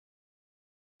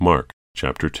Mark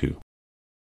chapter 2.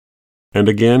 And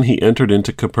again he entered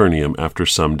into Capernaum after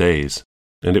some days,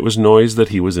 and it was noised that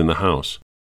he was in the house.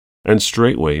 And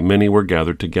straightway many were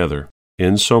gathered together,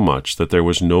 insomuch that there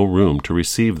was no room to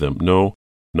receive them, no,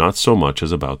 not so much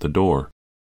as about the door.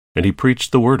 And he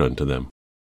preached the word unto them.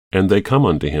 And they come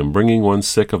unto him, bringing one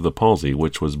sick of the palsy,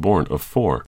 which was born of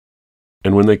 4.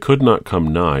 And when they could not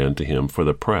come nigh unto him for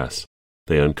the press,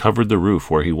 they uncovered the roof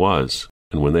where he was,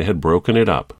 and when they had broken it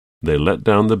up, they let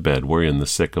down the bed wherein the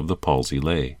sick of the palsy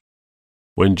lay.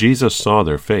 When Jesus saw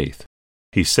their faith,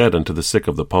 he said unto the sick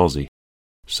of the palsy,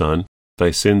 Son,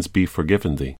 thy sins be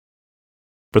forgiven thee.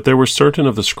 But there were certain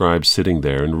of the scribes sitting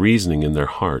there, and reasoning in their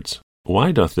hearts,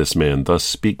 Why doth this man thus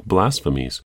speak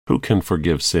blasphemies? Who can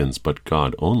forgive sins but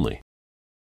God only?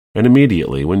 And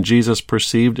immediately, when Jesus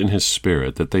perceived in his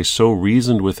spirit that they so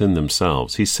reasoned within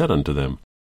themselves, he said unto them,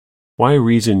 Why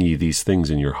reason ye these things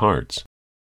in your hearts?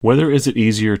 Whether is it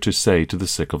easier to say to the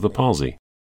sick of the palsy,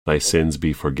 Thy sins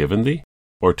be forgiven thee?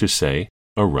 Or to say,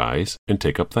 Arise, and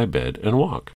take up thy bed, and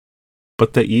walk?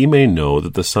 But that ye may know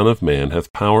that the Son of Man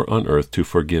hath power on earth to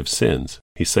forgive sins,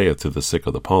 he saith to the sick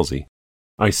of the palsy,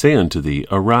 I say unto thee,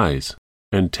 Arise,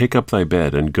 and take up thy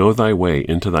bed, and go thy way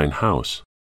into thine house.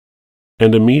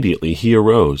 And immediately he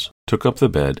arose, took up the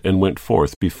bed, and went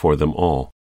forth before them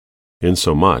all,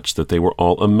 insomuch that they were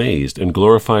all amazed, and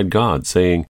glorified God,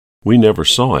 saying, We never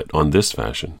saw it on this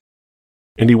fashion.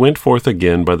 And he went forth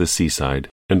again by the seaside,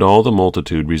 and all the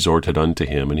multitude resorted unto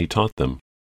him, and he taught them.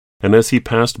 And as he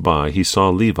passed by, he saw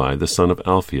Levi the son of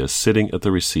Alphaeus sitting at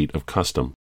the receipt of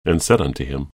custom, and said unto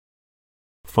him,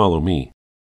 Follow me.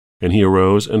 And he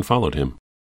arose and followed him.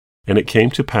 And it came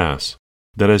to pass,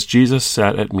 that as Jesus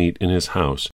sat at meat in his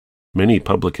house, many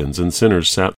publicans and sinners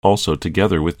sat also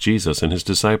together with Jesus and his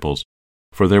disciples,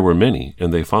 for there were many,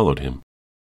 and they followed him.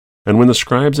 And when the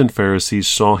scribes and Pharisees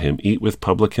saw him eat with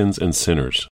publicans and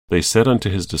sinners, they said unto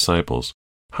his disciples,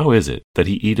 How is it that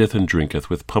he eateth and drinketh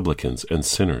with publicans and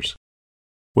sinners?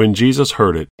 When Jesus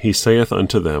heard it, he saith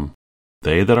unto them,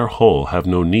 They that are whole have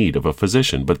no need of a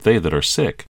physician, but they that are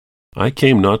sick. I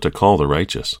came not to call the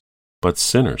righteous, but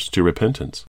sinners to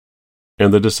repentance.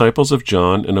 And the disciples of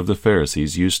John and of the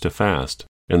Pharisees used to fast,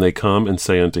 and they come and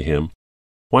say unto him,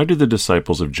 Why do the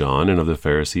disciples of John and of the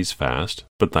Pharisees fast,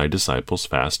 but thy disciples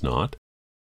fast not?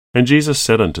 And Jesus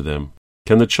said unto them,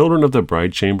 Can the children of the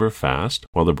bridechamber fast,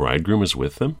 while the bridegroom is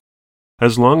with them?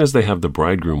 As long as they have the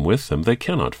bridegroom with them, they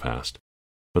cannot fast.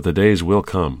 But the days will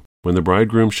come, when the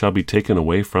bridegroom shall be taken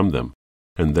away from them,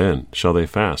 and then shall they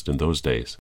fast in those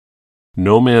days.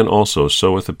 No man also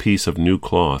seweth a piece of new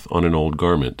cloth on an old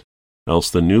garment, else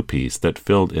the new piece that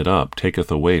filled it up taketh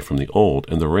away from the old,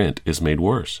 and the rent is made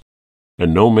worse.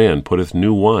 And no man putteth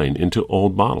new wine into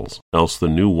old bottles, else the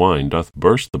new wine doth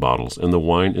burst the bottles, and the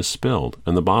wine is spilled,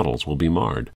 and the bottles will be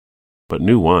marred. But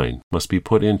new wine must be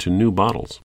put into new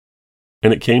bottles.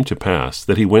 And it came to pass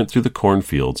that he went through the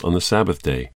cornfields on the Sabbath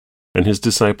day, and his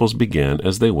disciples began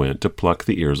as they went to pluck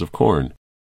the ears of corn.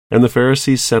 And the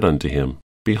Pharisees said unto him,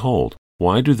 Behold,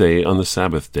 why do they on the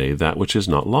Sabbath day that which is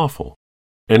not lawful?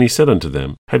 And he said unto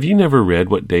them, Have ye never read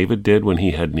what David did when he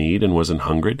had need and was an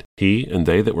hungered, he and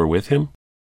they that were with him?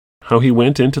 How he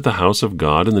went into the house of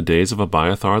God in the days of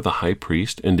Abiathar the high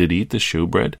priest, and did eat the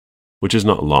shewbread, which is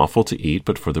not lawful to eat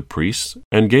but for the priests,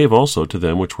 and gave also to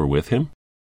them which were with him?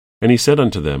 And he said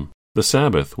unto them, The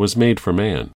Sabbath was made for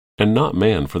man, and not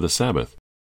man for the Sabbath.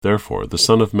 Therefore the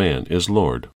Son of Man is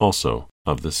Lord also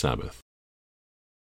of the Sabbath.